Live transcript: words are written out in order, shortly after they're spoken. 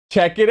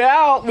Check it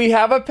out. We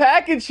have a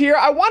package here.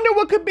 I wonder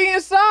what could be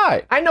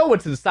inside. I know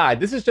what's inside.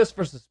 This is just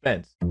for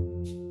suspense.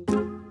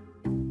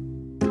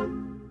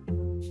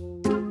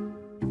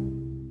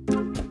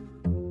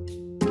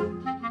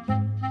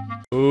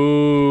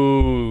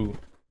 Ooh.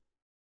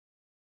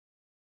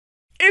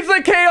 It's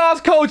a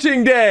K-Aus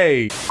coaching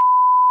day.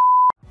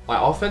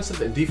 My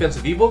offensive and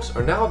defensive ebooks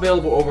are now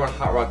available over on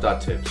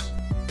hotrock.tips.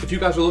 If you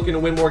guys are looking to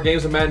win more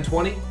games in Madden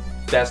 20,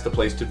 that's the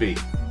place to be.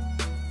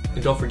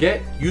 And don't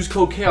forget, use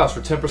code K-Aus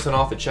for 10%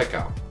 off at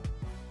checkout.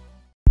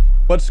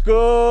 What's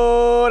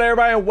good,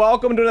 everybody, and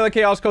welcome to another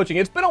K-Aus coaching.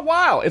 It's been a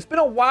while. It's been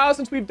a while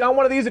since we've done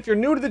one of these. If you're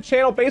new to the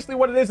channel, basically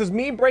what it is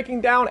me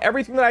breaking down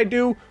everything that I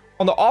do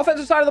on the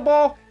offensive side of the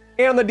ball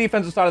and on the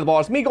defensive side of the ball.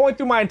 It's me going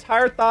through my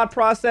entire thought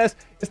process.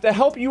 It's to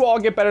help you all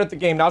get better at the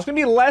game. Now, it's going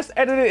to be less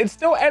edited. It's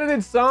still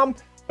edited some,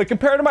 but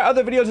compared to my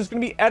other videos, it's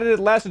going to be edited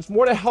less. It's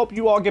more to help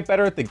you all get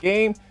better at the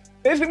game.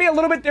 It's going to be a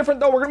little bit different,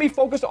 though. We're going to be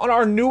focused on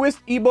our newest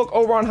ebook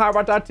over on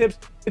hotrock.tips.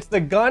 It's the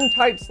Gun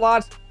Tight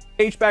Slots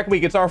H-Back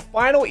Week. It's our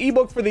final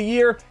ebook for the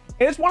year,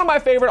 and it's one of my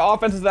favorite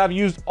offenses that I've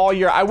used all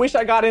year. I wish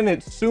I got in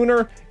it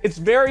sooner. It's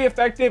very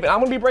effective, and I'm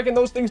going to be breaking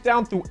those things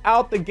down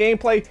throughout the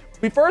gameplay.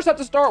 We first have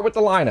to start with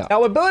the lineup.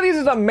 Now, abilities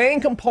is a main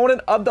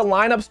component of the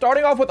lineup.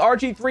 Starting off with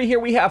RG3 here,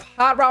 we have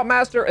Hot Route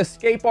Master,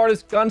 Escape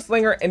Artist,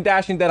 Gunslinger, and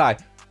Dashing Deadeye.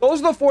 Those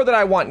are the four that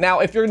I want. Now,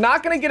 if you're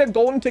not going to get a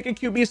golden ticket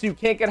QB, so you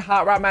can't get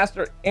Hot Route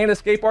Master and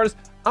Escape Artist,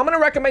 I'm going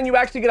to recommend you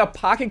actually get a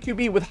pocket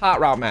QB with Hot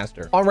Route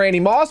Master. On Randy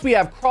Moss, we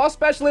have Cross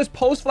Specialist,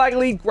 Post Flag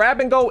Elite, Grab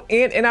and Go,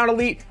 and In-Out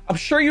Elite. I'm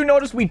sure you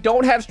noticed we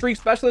don't have Streak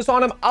Specialist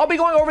on him. I'll be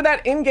going over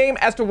that in-game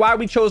as to why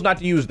we chose not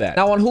to use that.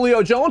 Now, on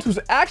Julio Jones, who's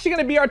actually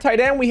going to be our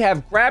tight end, we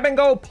have Grab and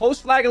Go,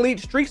 Post Flag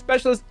Elite, Streak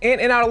Specialist, and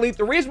In-Out Elite.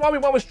 The reason why we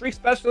went with Streak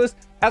Specialist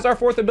as our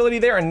fourth ability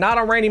there and not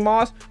on Randy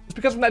Moss is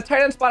because from that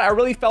tight end spot, I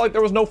really felt like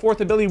there was no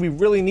fourth ability we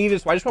really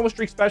needed, so I just went with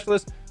Streak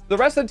Specialist. The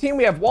rest of the team,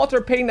 we have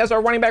Walter Payton as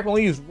our running back. We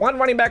only use one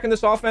running back in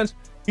this offense.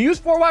 We use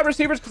 4 wide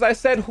receivers because I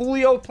said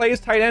Julio plays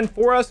tight end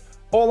for us.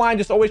 O-line,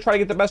 just always try to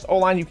get the best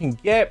O-line you can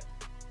get.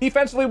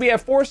 Defensively, we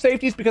have 4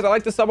 safeties because I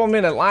like to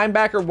supplement at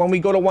linebacker when we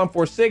go to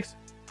 1-4-6.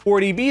 4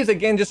 DBs,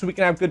 again, just so we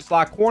can have good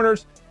slot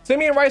corners.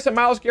 Simeon Rice and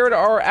Myles Garrett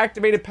are our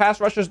activated pass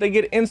rushers. They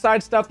get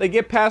inside stuff, they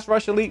get pass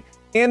rush elite,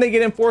 and they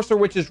get enforcer,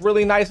 which is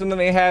really nice. And then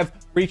they have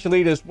reach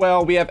elite as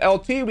well. We have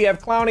LT, we have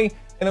Clowney,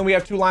 and then we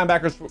have 2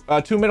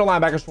 linebackers, 2 middle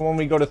linebackers for when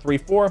we go to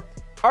 3-4.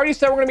 I already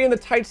said we're going to be in the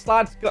tight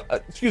slots,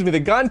 the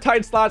Gun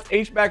Tight Slots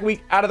H-Back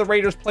Week out of the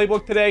Raiders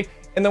playbook today.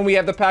 And then we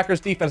have the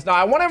Packers defense. Now,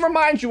 I want to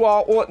remind you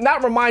all, well,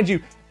 not remind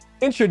you,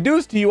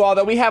 introduce to you all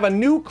that we have a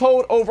new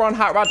code over on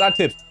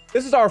hotrock.tips.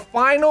 This is our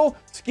final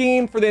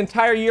scheme for the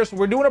entire year. So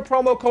we're doing a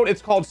promo code.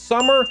 It's called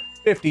Summer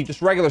 50,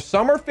 just regular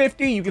Summer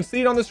 50. You can see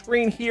it on the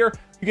screen here.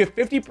 You get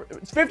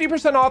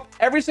 50% off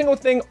every single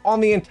thing on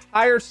the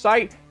entire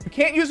site. You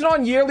can't use it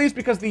on yearlies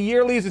because the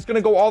yearlies is going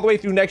to go all the way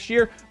through next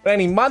year. But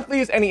any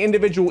monthlies, any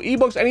individual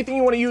ebooks, anything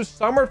you want to use,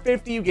 Summer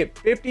 50, you get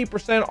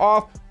 50%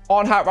 off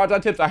on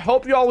hotrock.tips. I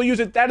hope you all will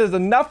use it. That is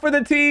enough for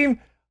the team.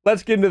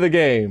 Let's get into the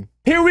game.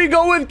 Here we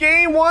go with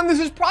game 1.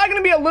 This is probably going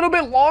to be a little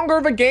bit longer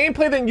of a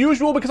gameplay than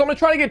usual because I'm going to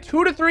try to get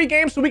 2 to 3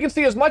 games so we can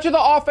see as much of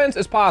the offense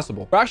as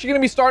possible. We're actually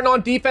going to be starting on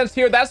defense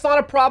here. That's not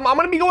a problem. I'm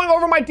going to be going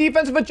over my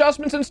defensive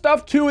adjustments and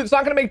stuff too. It's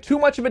not going to make too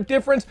much of a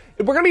difference.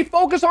 We're going to be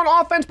focused on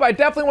offense, but I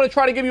definitely want to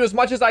try to give you as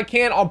much as I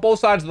can on both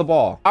sides of the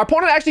ball. Our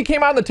opponent actually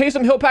came out in the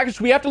Taysom Hill package,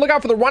 so we have to look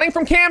out for the running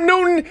from Cam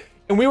Newton.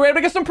 And we were able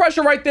to get some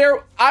pressure right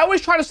there. I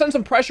always try to send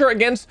some pressure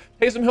against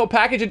Taysom Hill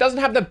package. It doesn't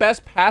have the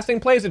best passing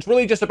plays. It's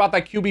really just about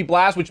that QB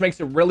blast, which makes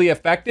it really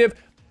effective.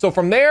 So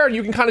from there,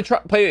 you can kind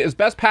of play as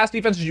best pass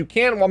defense as you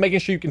can while making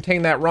sure you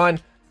contain that run.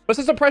 But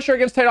send some pressure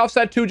against tight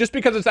offset too, just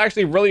because it's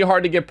actually really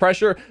hard to get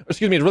pressure. It's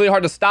really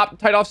hard to stop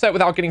tight offset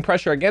without getting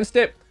pressure against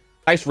it.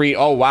 Nice read.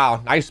 Oh,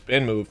 wow. Nice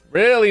spin move.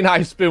 Really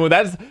nice spin move.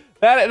 That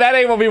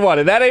ain't what we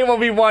wanted. That ain't what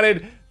we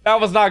wanted. That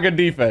was not good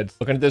defense.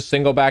 Looking at this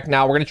single back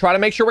now. We're going to try to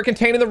make sure we're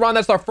containing the run.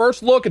 That's our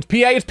first look. It's PA.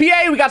 It's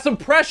PA. We got some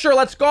pressure.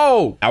 Let's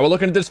go. Now we're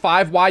looking at this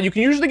 5 wide. You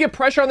can usually get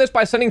pressure on this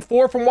by sending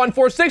 4 from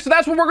 1-4-6. So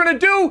that's what we're going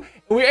to do.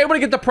 And we're able to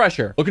get the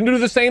pressure. Looking to do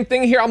the same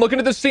thing here. I'm looking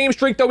at the seam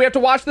streak, though. We have to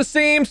watch the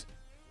seams.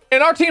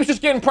 And our team's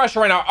just getting pressure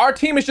right now. Our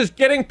team is just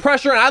getting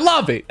pressure, and I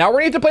love it. Now,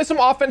 we're going to need to play some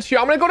offense here.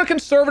 I'm going to go to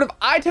conservative.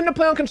 I tend to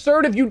play on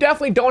conservative. You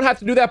definitely don't have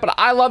to do that, but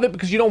I love it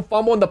because you don't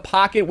fumble in the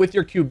pocket with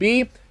your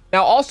QB.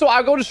 Now, also,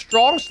 I go to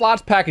strong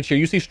slots package here.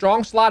 You see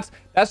strong slots.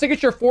 That's to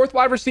get your 4th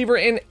wide receiver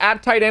in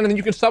at tight end, and then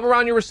you can sub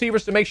around your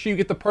receivers to make sure you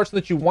get the person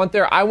that you want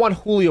there. I want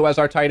Julio as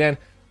our tight end.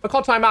 I'll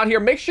call timeout here.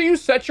 Make sure you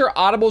set your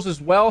audibles as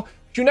well.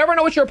 You never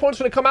know what your opponent's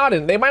going to come out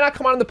in. They might not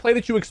come out in the play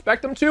that you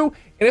expect them to,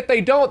 and if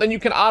they don't, then you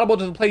can audible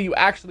to the play you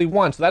actually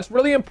want. So that's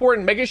really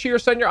important. Making sure you're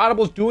setting your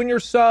audibles, doing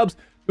your subs,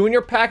 doing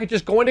your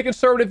packages, going to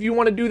conservative if you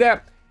want to do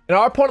that. And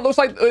our opponent looks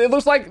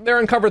like they're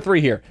in cover 3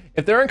 here.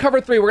 If they're in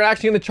cover 3, we're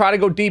actually going to try to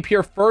go deep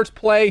here. First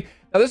play.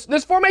 Now,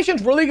 this formation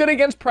is really good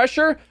against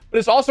pressure, but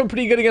it's also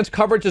pretty good against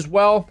coverage as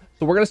well.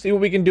 So we're going to see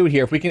what we can do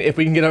here. If we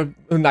can get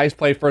a nice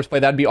play, first play,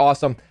 that'd be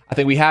awesome. I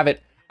think we have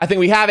it. I think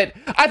we have it.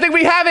 I think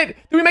we have it.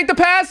 Do we make the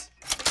pass?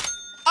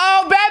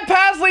 Oh, bad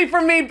pass lead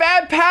from me.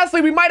 Bad pass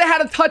lead. We might have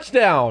had a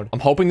touchdown. I'm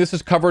hoping this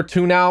is cover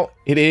 2 now.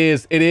 It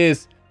is. It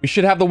is. We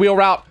should have the wheel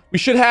route. We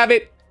should have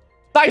it.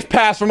 Nice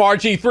pass from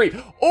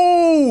RG3.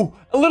 Oh,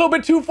 a little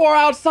bit too far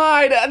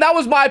outside. That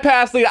was my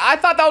pass lead. I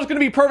thought that was going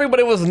to be perfect, but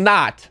it was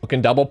not.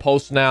 Looking double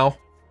post now.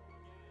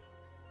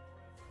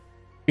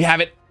 We have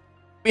it.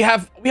 We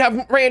have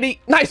Randy.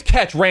 Nice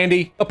catch,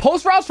 Randy. The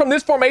post routes from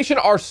this formation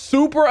are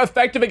super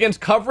effective against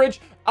coverage.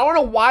 I don't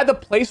know why the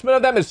placement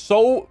of them is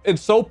so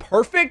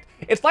perfect.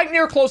 It's like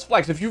near close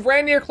flex. If you've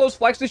ran near close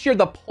flex this year,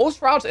 the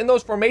post routes in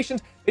those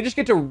formations, they just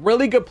get to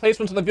really good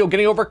placements on the field,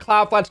 getting over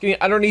cloud flats, getting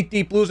underneath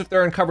deep blues if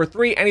they're in cover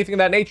 3, anything of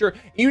that nature.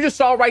 You just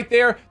saw right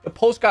there, the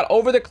post got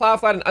over the cloud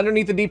flat and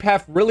underneath the deep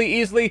half really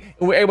easily,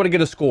 and we're able to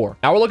get a score.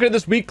 Now we're looking at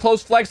this weak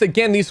close flex.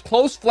 Again, these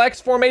close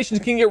flex formations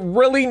can get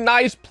really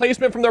nice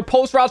placement from their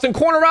post routes and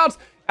corner routes.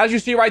 As you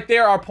see right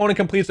there, our opponent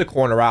completes the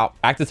corner route.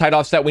 Back to tight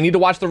offset. We need to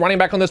watch the running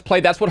back on this play.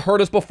 That's what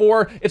hurt us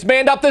before. It's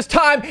manned up this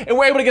time, and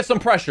we're able to get some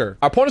pressure.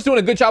 Our opponent's doing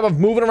a good job of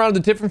moving around the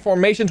different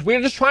formations. We're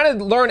just trying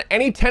to learn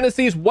any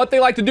tendencies, what they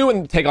like to do,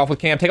 and take off with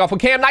Cam. Take off with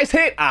Cam. Nice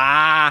hit.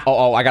 Ah.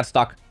 Oh, I got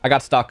stuck.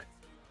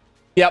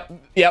 Yep.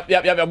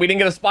 We didn't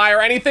get a spy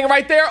or anything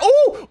right there.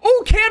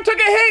 Ooh, Cam took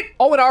a hit.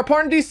 Oh, and our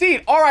opponent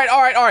DC'd. All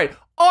right.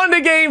 On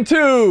to game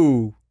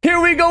 2. Here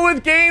we go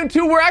with game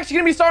 2. We're actually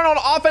going to be starting on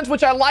offense,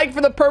 which I like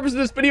for the purpose of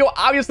this video.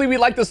 Obviously, we'd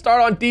like to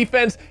start on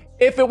defense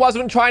if it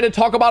wasn't trying to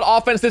talk about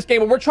offense this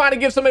game, but we're trying to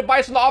give some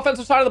advice on the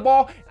offensive side of the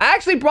ball. I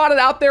actually brought it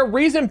out there.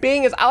 Reason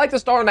being is I like to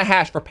start on a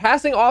hash. For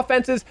passing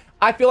offenses,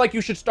 I feel like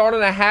you should start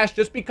on a hash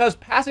just because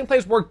passing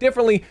plays work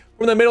differently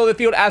from the middle of the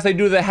field as they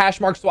do the hash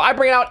marks. So I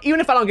bring it out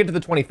even if I don't get to the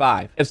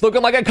 25. It's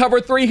looking like a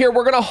cover 3 here.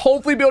 We're going to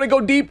hopefully be able to go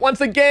deep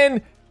once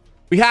again.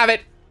 We have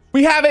it.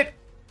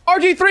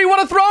 RG3,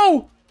 what a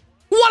throw.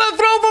 What a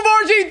throw from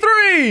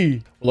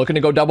RG3! We're looking to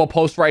go double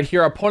post right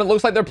here. Our opponent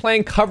looks like they're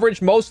playing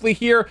coverage mostly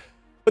here.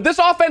 But this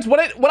offense, what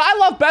I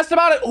love best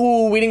about it...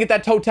 Ooh, we didn't get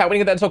that toe tap. We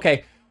didn't get that. It's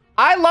okay.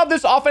 I love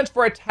this offense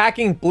for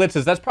attacking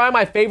blitzes. That's probably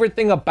my favorite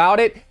thing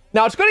about it.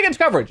 Now, it's good against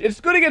coverage. You're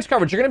going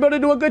to be able to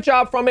do a good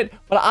job from it.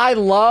 But I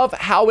love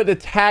how it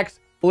attacks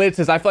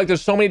blitzes. I feel like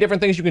there's so many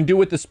different things you can do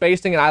with the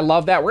spacing, and I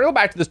love that. We're going to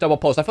go back to this double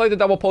post. I feel like the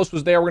double post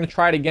was there. We're going to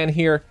try it again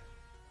here.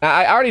 Now,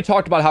 I already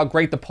talked about how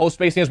great the post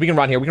spacing is. We can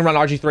run here. We can run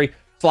RG3.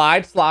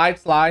 Slide.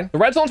 The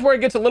red zone's where it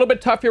gets a little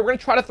bit tough here. We're going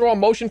to try to throw a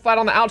motion flat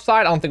on the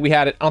outside. I don't think we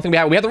had it.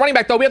 We have the running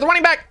back, though.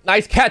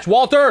 Nice catch,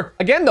 Walter.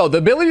 Again, though, the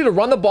ability to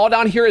run the ball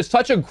down here is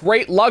such a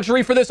great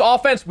luxury for this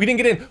offense. We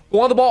didn't get in.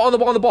 Go on the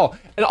ball.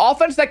 An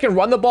offense that can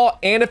run the ball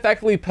and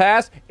effectively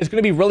pass is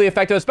going to be really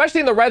effective, especially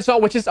in the red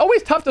zone, which is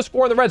always tough to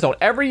score in the red zone.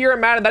 Every year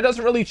in Madden, that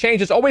doesn't really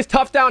change. It's always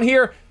tough down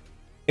here.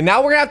 And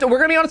now we're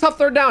gonna be on a tough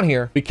third down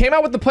here. We came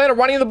out with the plan of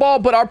running the ball,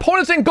 but our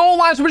opponent's in goal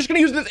line, so we're just gonna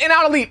use this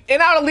in-out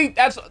elite.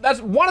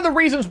 That's one of the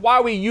reasons why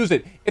we use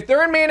it. If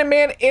they're in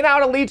man-to-man,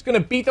 in-out elite's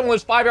gonna beat them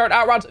with those 5-yard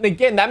out routes. And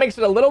again, that makes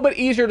it a little bit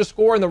easier to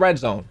score in the red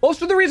zone.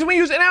 Most of the reason we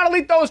use in-out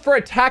elite, though, is for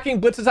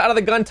attacking blitzes out of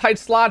the gun tight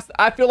slots.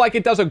 I feel like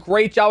it does a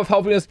great job of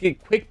helping us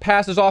get quick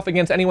passes off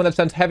against anyone that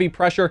sends heavy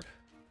pressure.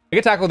 Make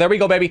a tackle. There we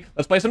go, baby.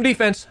 Let's play some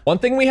defense. One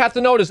thing we have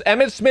to notice,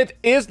 Emmitt Smith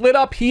is lit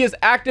up. He is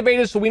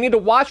activated, so we need to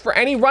watch for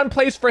any run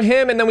plays for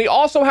him. And then we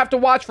also have to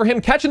watch for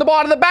him catching the ball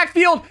out of the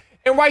backfield.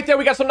 And right there,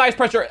 we got some nice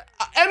pressure.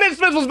 Emmitt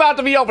Smith was about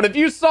to be open. If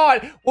you saw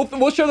it,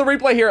 we'll show the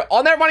replay here.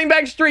 On that running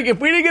back streak, if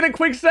we didn't get a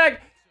quick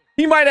sec,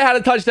 he might have had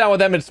a touchdown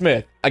with Emmitt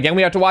Smith. Again,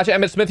 we have to watch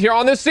Emmitt Smith here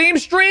on this seam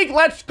streak.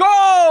 Let's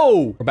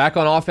go! We're back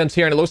on offense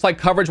here, and it looks like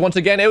coverage once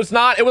again. It was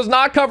not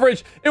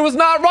coverage. It was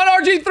not. Run,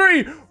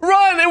 RG3!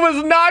 Run! It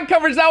was not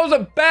coverage. That was a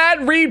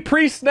bad read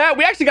pre-snap.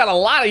 We actually got a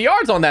lot of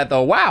yards on that,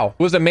 though. Wow.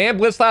 It was a man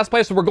blitz last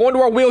play, so we're going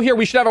to our wheel here.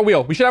 We should have our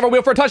wheel. We should have our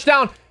wheel for a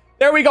touchdown.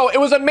 There we go. It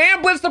was a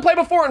man blitz to play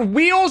before, and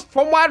wheels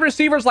from wide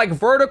receivers like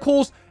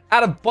verticals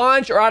out of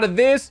bunch or out of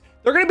this.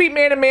 They're going to beat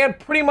man-to-man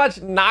pretty much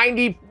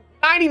 99%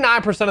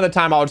 of the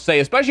time, I would say,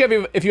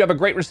 especially if you have a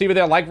great receiver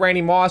there like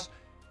Randy Moss.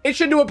 It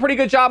should do a pretty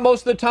good job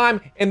most of the time,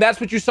 and that's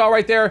what you saw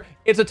right there.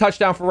 It's a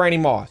touchdown for Randy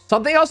Moss.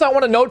 Something else I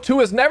want to note, too,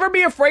 is never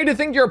be afraid to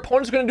think your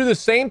opponent's going to do the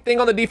same thing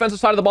on the defensive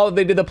side of the ball that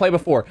they did the play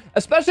before,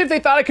 especially if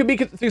they thought it could be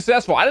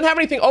successful. I didn't have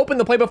anything open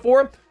the play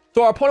before,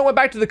 so our opponent went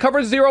back to the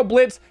cover 0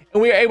 blitz,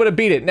 and we were able to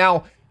beat it.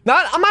 Now,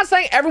 I'm not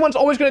saying everyone's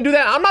always going to do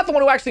that. I'm not the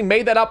one who actually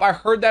made that up. I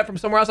heard that from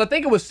somewhere else. I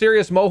think it was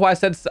Serious Mo who I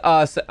said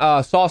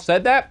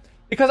said that,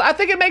 because I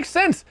think it makes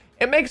sense.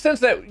 It makes sense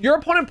that your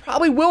opponent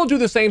probably will do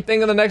the same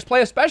thing in the next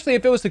play, especially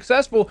if it was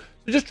successful.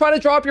 So just try to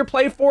draw up your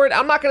play for it.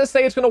 I'm not going to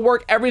say it's going to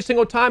work every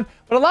single time,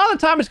 but a lot of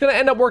the time it's going to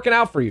end up working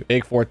out for you.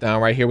 Big fourth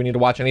down right here. We need to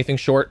watch anything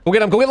short. Go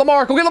get him. Go get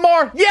Lamar. Go get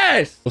Lamar.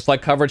 Yes! Looks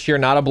like coverage here,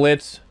 not a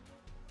blitz.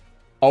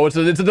 Oh, it's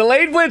a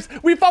delayed blitz.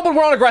 We fumbled.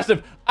 We're on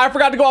aggressive. I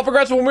forgot to go off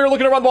aggressive when we were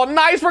looking to run the ball.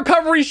 Nice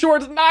recovery,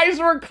 Shorts. Nice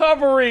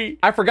recovery.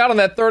 I forgot on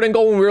that 3rd and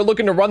goal when we were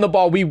looking to run the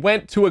ball. We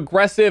went to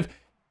aggressive,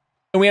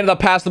 and we ended up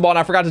passing the ball, and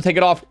I forgot to take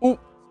it off.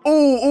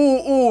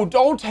 Ooh,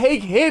 don't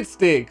take hit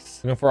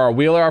sticks. Looking for our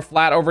wheeler, our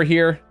flat over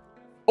here.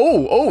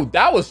 Oh,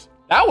 that was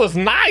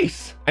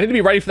nice. I need to be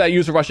ready for that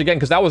user rush again,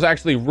 because that was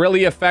actually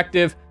really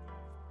effective.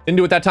 Didn't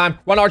do it that time.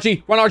 Run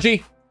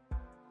RG.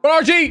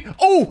 RG.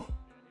 Oh,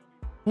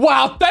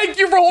 wow. Thank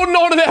you for holding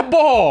on to that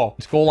ball.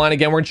 It's goal line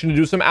again. We're going to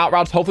do some out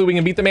routes. Hopefully we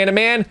can beat the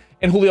man-to-man.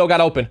 And Julio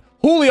got open.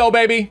 Julio,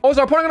 baby. Oh, is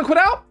our opponent going to quit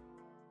out?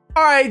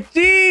 All right.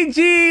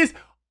 GG's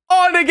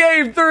on to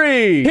game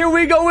 3. Here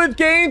we go with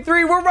game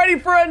 3. We're ready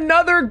for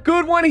another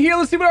good one here.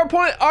 Let's see what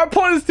our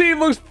opponent's team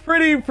looks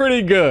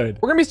pretty good.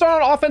 We're going to be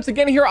starting on offense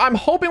again here. I'm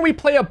hoping we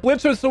play a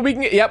blitzer so we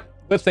can get, yep,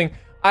 blitzing.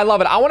 I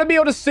love it. I want to be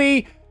able to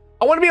see,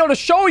 I want to be able to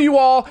show you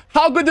all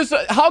how good this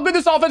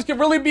offense can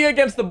really be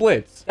against the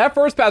blitz. That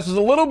first pass was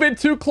a little bit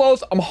too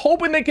close. I'm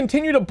hoping they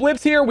continue to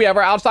blitz here. We have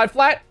our outside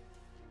flat.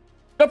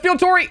 Upfield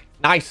Tory.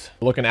 Nice.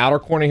 Looking outer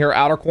corner here,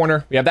 outer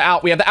corner. We have the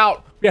out. We have the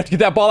out. We have to get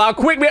that ball out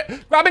quick.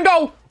 Grab and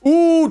go.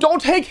 Ooh,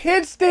 don't take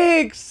hit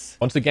sticks.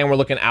 Once again, we're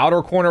looking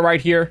outer corner right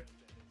here.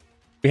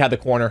 We had the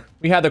corner.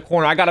 We had the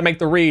corner. I got to make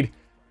the read.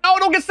 No,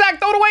 don't get sacked.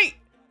 Throw it away.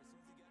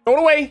 Throw it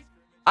away.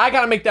 I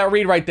got to make that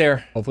read right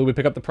there. Hopefully we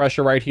pick up the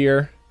pressure right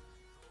here.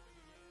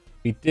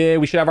 We did.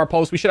 We should have our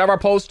post. We should have our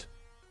post.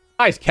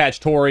 Nice catch,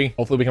 Tory.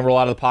 Hopefully we can roll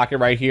out of the pocket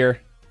right here.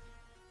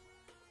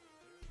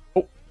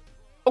 Oh,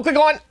 don't click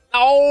on.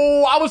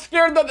 Oh, I was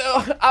scared.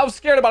 I was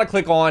scared about a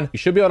click on. You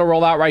should be able to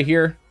roll out right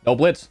here. No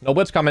blitz. No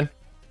blitz coming.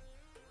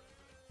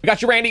 We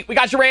got you, Randy. We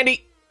got you,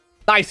 Randy.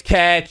 Nice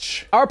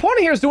catch. Our opponent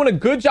here is doing a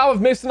good job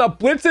of mixing up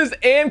blitzes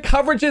and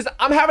coverages.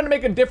 I'm having to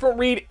make a different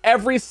read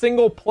every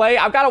single play.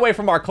 I've got away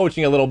from our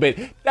coaching a little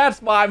bit.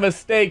 That's my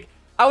mistake.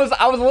 I was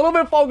a little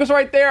bit focused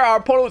right there. Our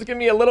opponent was giving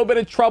me a little bit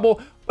of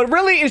trouble, but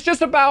really it's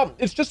just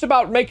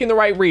about making the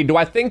right read. Do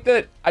I think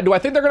they're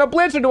going to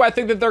blitz, or do I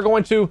think that they're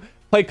going to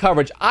play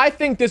coverage? I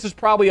think this is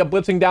probably a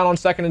blitzing down on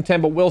 2nd and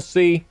 10, but we'll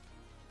see.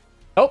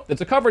 Oh,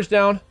 it's a coverage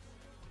down.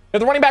 We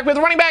have the running back. We have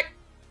the running back.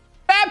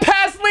 Bad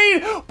pass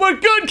lead,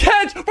 but good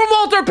catch from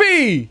Walter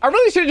P. I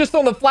really should have just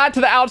thrown the flat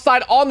to the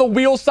outside on the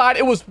wheel side.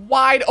 It was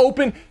wide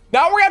open.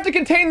 Now we're gonna have to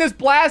contain this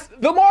blast.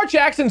 Lamar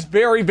Jackson's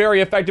very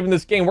effective in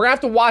this game. We're gonna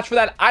have to watch for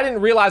that. I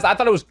didn't realize. I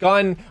thought it was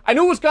gun. I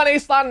knew it was gun A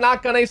slot and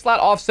not gun A slot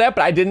offset,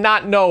 but I did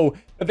not know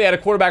that they had a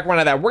quarterback run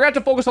at that. We're gonna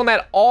have to focus on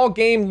that all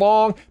game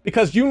long,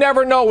 because you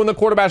never know when the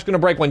quarterback's gonna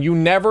break one. You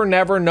never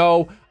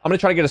know. I'm gonna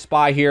try to get a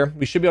spy here.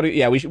 We should be able to.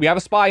 Yeah, we have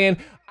a spy in.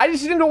 I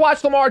just need to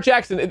watch Lamar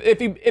Jackson.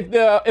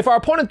 If our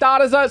opponent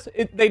dots us,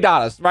 they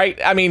dot us, right?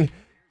 I mean,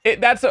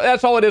 that's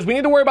all it is. We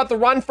need to worry about the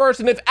run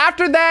first, and if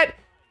after that,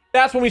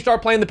 that's when we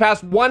start playing the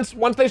pass. Once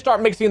they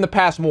start mixing in the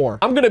pass more.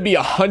 I'm gonna be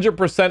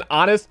 100%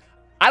 honest.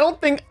 I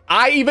don't think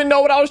I even know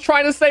what I was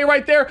trying to say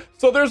right there.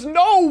 So there's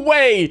no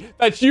way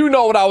that you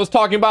know what I was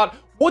talking about.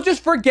 We'll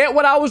just forget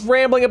what I was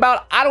rambling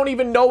about. I don't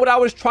even know what I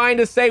was trying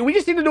to say. We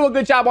just need to do a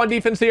good job on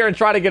defense here and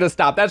try to get a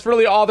stop. That's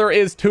really all there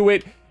is to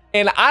it.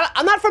 And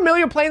I'm not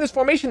familiar playing this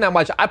formation that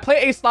much. I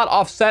play A slot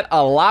offset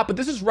a lot, but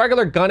this is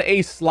regular gun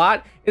A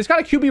slot. It's got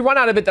a QB run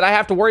out of it that I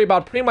have to worry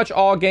about pretty much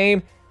all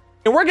game.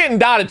 And we're getting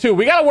dotted too.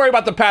 We got to worry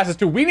about the passes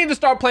too. We need to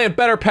start playing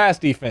better pass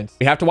defense.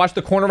 We have to watch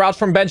the corner routes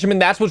from Benjamin.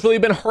 That's what's really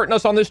been hurting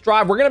us on this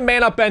drive. We're going to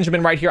man up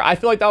Benjamin right here. I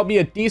feel like that would be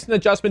a decent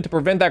adjustment to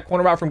prevent that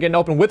corner route from getting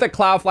open with a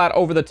cloud flat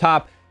over the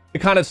top to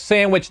kind of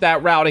sandwich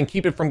that route and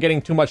keep it from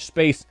getting too much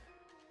space.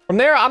 From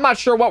there, I'm not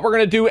sure what we're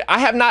going to do. I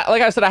have not,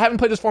 like I said, I haven't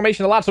played this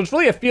formation a lot, so it's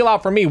really a feel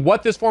out for me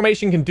what this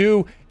formation can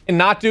do and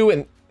not do.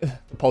 And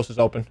the post is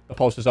open. The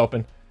post is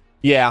open.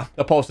 Yeah,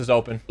 the post is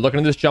open. Looking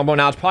at this jumbo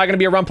now. It's probably going to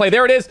be a run play.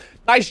 There it is.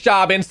 Nice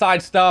job.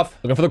 Inside stuff.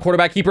 Looking for the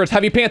quarterback keeper. It's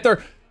Heavy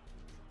Panther.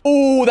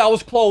 Ooh, that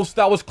was close.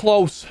 That was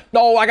close.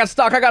 No, I got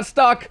stuck. I got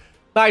stuck.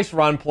 Nice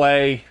run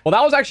play. Well,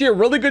 that was actually a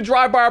really good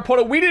drive by our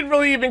opponent. We didn't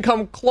really even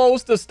come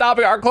close to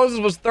stopping. Our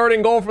closest was 3rd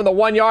and goal from the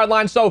 1-yard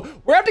line. So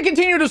we're have to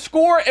continue to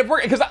score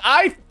because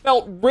I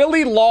felt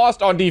really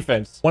lost on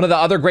defense. One of the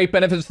other great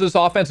benefits to this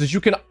offense is you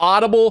can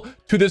audible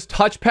to this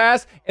touch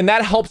pass, and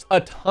that helps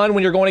a ton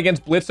when you're going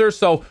against blitzers.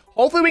 So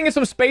hopefully we can get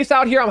some space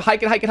out here. I'm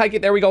hiking.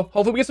 There we go.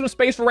 Hopefully we get some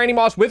space for Randy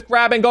Moss with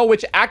grab and go,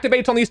 which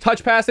activates on these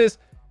touch passes.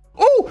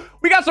 Oh,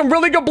 we got some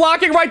really good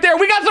blocking right there. I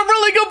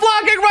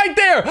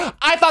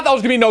thought that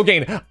was gonna be no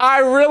gain. I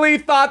really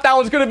thought that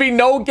was gonna be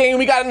no gain.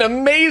 We got an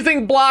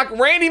amazing block.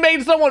 Randy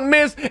made someone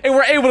miss, and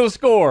we're able to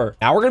score.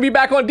 Now we're gonna be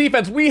back on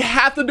defense. We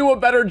have to do a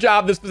better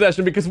job this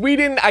possession because we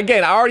didn't,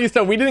 again, I already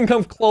said we didn't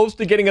come close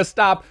to getting a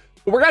stop.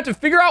 But we're gonna have to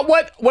figure out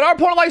what our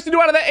opponent likes to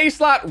do out of that A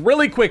slot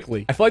really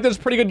quickly. I feel like there's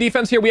pretty good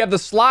defense here. We have the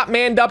slot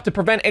manned up to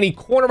prevent any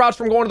corner routes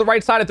from going to the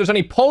right side. If there's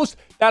any post,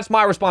 that's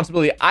my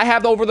responsibility. I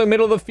have the over the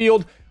middle of the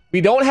field. We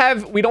don't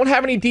have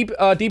any deep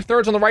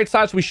thirds on the right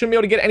side, so we shouldn't be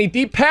able to get any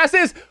deep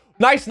passes.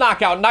 Nice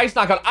knockout. I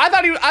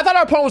thought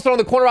our opponent was throwing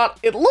the corner out.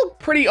 It looked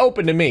pretty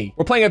open to me.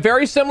 We're playing a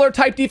very similar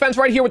type defense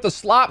right here with the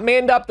slot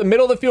manned up. The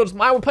middle of the field is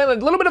mine. We're playing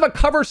a little bit of a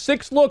cover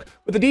 6 look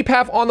with the deep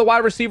half on the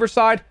wide receiver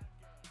side.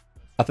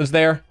 Nothing's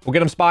there. We'll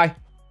get him spy.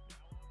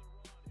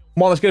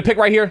 Come on, let's get a pick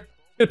right here.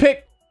 Get a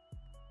pick.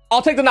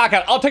 I'll take the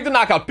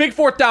knockout. Big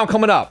 4th down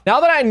coming up. Now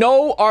that I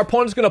know our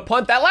opponent's going to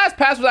punt, that last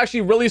pass was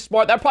actually really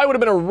smart. That probably would have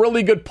been a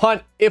really good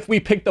punt if we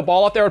picked the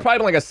ball up there. It would probably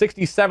been like a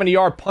 60,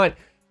 70-yard punt.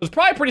 It was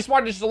probably pretty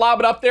smart to just lob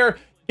it up there,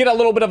 get a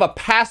little bit of a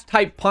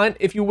pass-type punt,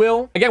 if you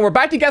will. Again, we're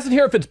back to guessing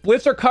here if it's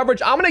blitz or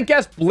coverage. I'm going to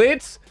guess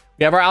blitz.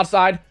 We have our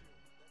outside.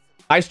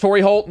 Nice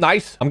Torrey Holt.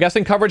 Nice. I'm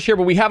guessing coverage here,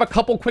 but we have a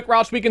couple quick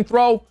routes we can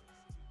throw.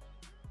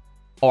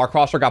 Oh, our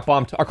crosser got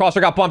bumped. Our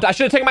crosser got bumped. I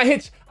should have taken my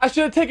hitch. I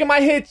should have taken my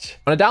hitch.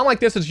 On a down like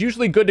this, it's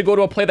usually good to go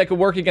to a play that could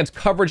work against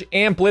coverage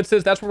and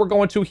blitzes. That's what we're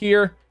going to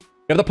here. We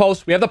have the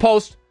post. We have the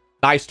post.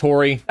 Nice,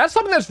 Torrey. That's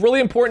something that's really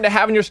important to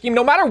have in your scheme.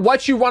 No matter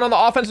what you run on the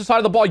offensive side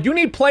of the ball, you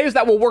need plays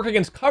that will work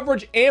against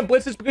coverage and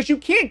blitzes because you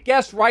can't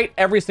guess right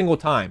every single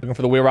time. Looking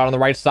for the wheel route on the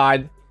right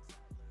side.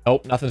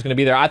 Nope, nothing's going to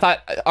be there. I thought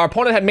our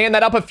opponent had manned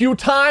that up a few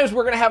times.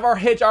 We're going to have our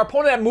hitch. Our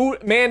opponent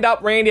had manned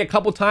up Randy a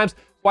couple times.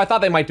 Well, I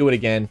thought they might do it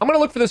again. I'm going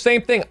to look for the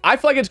same thing. I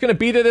feel like it's going to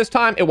be there this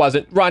time. It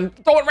wasn't. Run.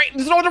 Throw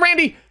it to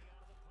Randy.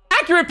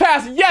 Accurate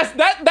pass. Yes,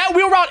 that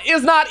wheel route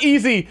is not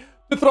easy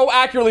to throw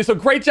accurately. So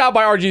great job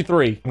by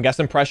RG3. I'm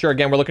guessing pressure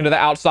again. We're looking to the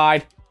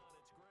outside.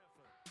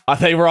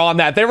 They were on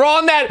that. They were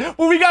on that.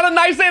 Well, we got a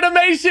nice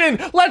animation.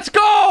 Let's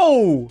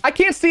go. I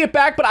can't see it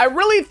back, but I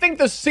really think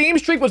the seam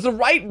streak was the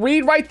right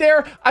read right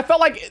there. I felt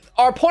like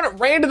our opponent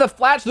ran to the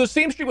flat, so the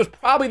seam streak was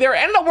probably there. It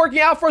ended up working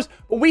out for us,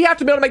 but we have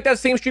to be able to make that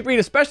seam streak read,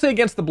 especially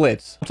against the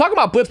blitz. I'm talking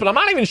about blitz, but I'm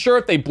not even sure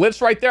if they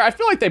blitzed right there. I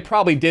feel like they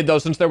probably did, though,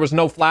 since there was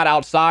no flat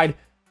outside.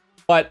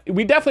 But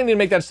we definitely need to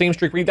make that seam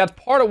streak read. That's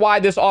part of why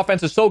this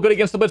offense is so good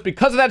against the blitz,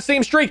 because of that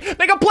seam streak.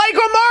 Make a play,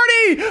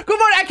 Cromartie!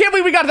 Cromartie, I can't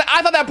believe we got that.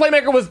 I thought that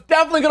playmaker was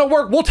definitely going to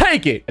work. We'll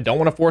take it. I don't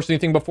want to force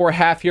anything before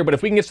half here, but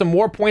if we can get some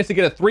more points to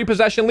get a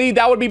 3-possession lead,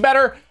 that would be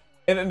better.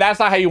 And that's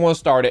not how you want to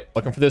start it.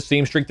 Looking for this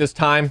seam streak this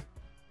time.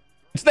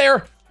 It's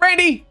there.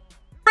 Randy!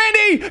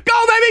 Randy! Go,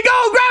 baby!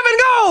 Go! Grab and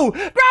go!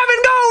 Grab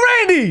and go,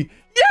 Randy!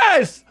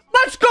 Yes!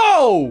 Let's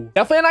go.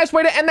 Definitely a nice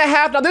way to end the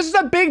half. Now, this is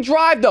a big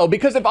drive, though,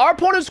 because if our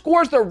opponent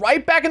scores, they're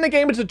right back in the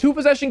game. It's a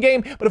 2-possession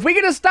game. But if we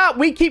get a stop,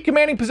 we keep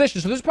commanding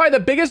position. So this is probably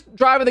the biggest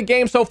drive of the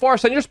game so far.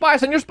 Send your spy.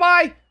 Send your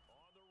spy.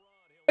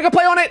 Make a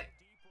play on it.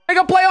 Make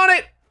a play on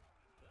it.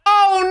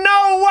 Oh,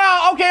 no.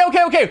 Wow.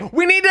 Okay.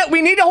 We need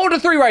to hold a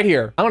 3 right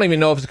here. I don't even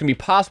know if it's going to be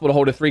possible to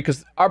hold a 3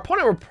 because our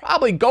opponent would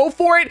probably go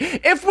for it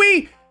if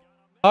we...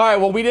 All right,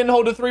 well, we didn't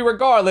hold a 3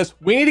 regardless.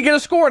 We need to get a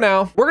score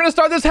now. We're going to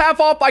start this half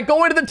off by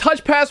going to the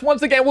touch pass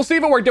once again. We'll see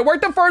if it worked. It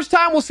worked the first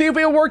time. We'll see if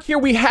it'll work here.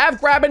 We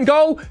have grab and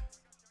go.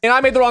 And I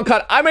made the wrong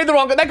cut. I made the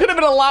wrong cut. That could have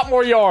been a lot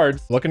more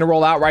yards. Looking to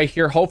roll out right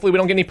here. Hopefully, we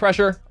don't get any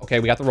pressure. Okay,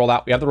 we got the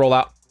rollout. We have the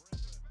rollout.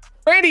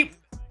 Randy,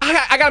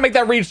 I got to make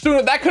that read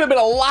sooner. That could have been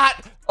a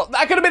lot.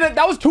 That could have been,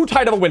 that was too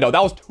tight of a window.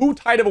 That was too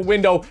tight of a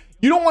window.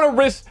 You don't want to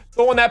risk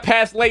throwing that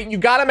pass late. You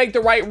got to make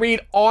the right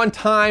read on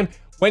time.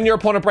 When your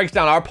opponent breaks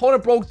down. Our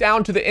opponent broke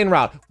down to the in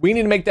route. We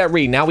need to make that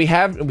read. Now we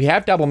have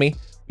double me.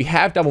 We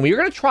have double me. You're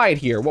gonna try it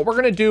here. What we're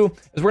gonna do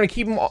is we're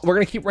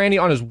gonna keep Randy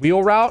on his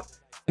wheel route,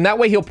 and that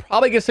way he'll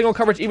probably get single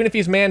coverage even if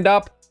he's manned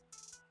up.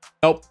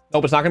 Nope,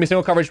 it's not gonna be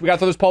single coverage. We gotta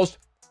throw this post.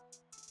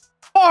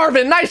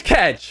 Marvin, nice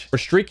catch. We're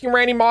streaking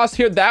Randy Moss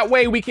here. That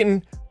way we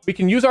can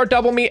use our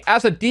double me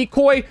as a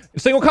decoy.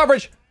 Single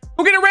coverage.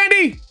 Go get it,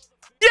 Randy.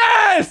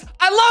 Yes!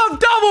 I love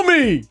double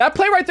me! That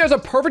play right there is a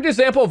perfect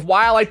example of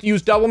why I like to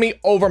use double me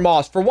over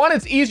Moss. For one,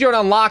 it's easier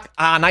to unlock.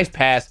 Nice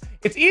pass.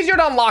 It's easier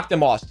to unlock than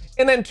Moss.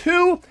 And then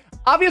two,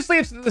 obviously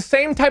it's the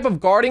same type of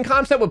guarding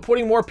concept with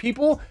putting more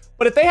people.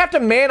 But if they have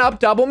to man up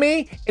double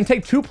me and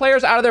take 2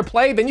 players out of their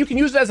play, then you can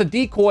use it as a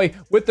decoy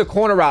with the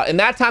corner route. And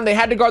that time they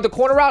had to guard the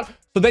corner route.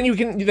 So then you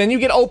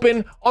get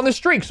open on the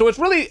streak. So it's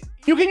really,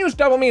 you can use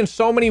double me in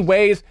so many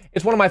ways.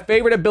 It's one of my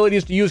favorite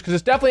abilities to use because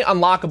it's definitely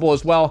unlockable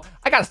as well.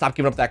 I got to stop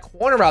giving up that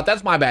corner route.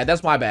 That's my bad.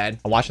 That's my bad.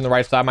 I'm watching the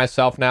right side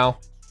myself now.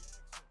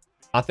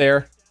 Not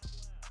there.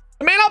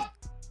 Man up.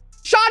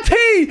 Shanti!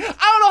 I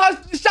don't know how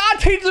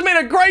Shanti just made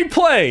a great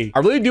play. I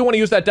really do want to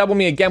use that double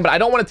me again, but I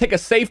don't want to take a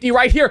safety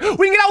right here. We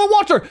can get out with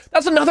Walter.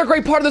 That's another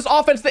great part of this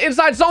offense. The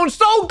inside zone.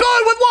 So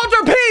good with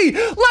Walter P.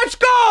 Let's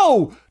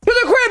go. To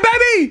the crib,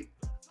 baby.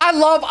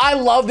 I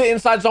love the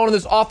inside zone in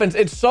this offense.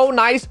 It's so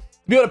nice to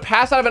be able to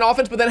pass out of an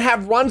offense, but then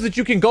have runs that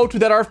you can go to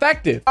that are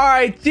effective. All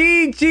right,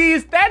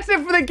 GG's. That's it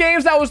for the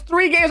games. That was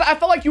 3 games. I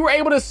felt like you were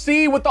able to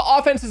see what the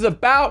offense is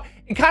about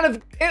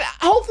and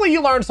hopefully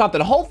you learned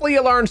something. Hopefully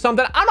you learned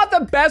something. I'm not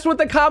the best with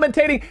the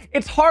commentating.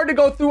 It's hard to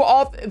go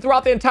throughout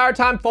the entire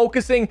time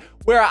focusing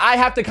where I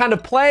have to kind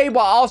of play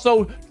while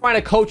also trying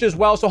to coach as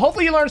well. So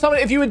hopefully you learned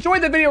something. If you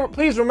enjoyed the video,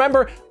 please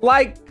remember,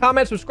 like,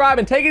 comment, subscribe,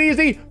 and take it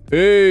easy.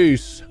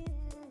 Peace.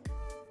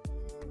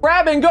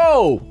 Grab and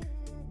go.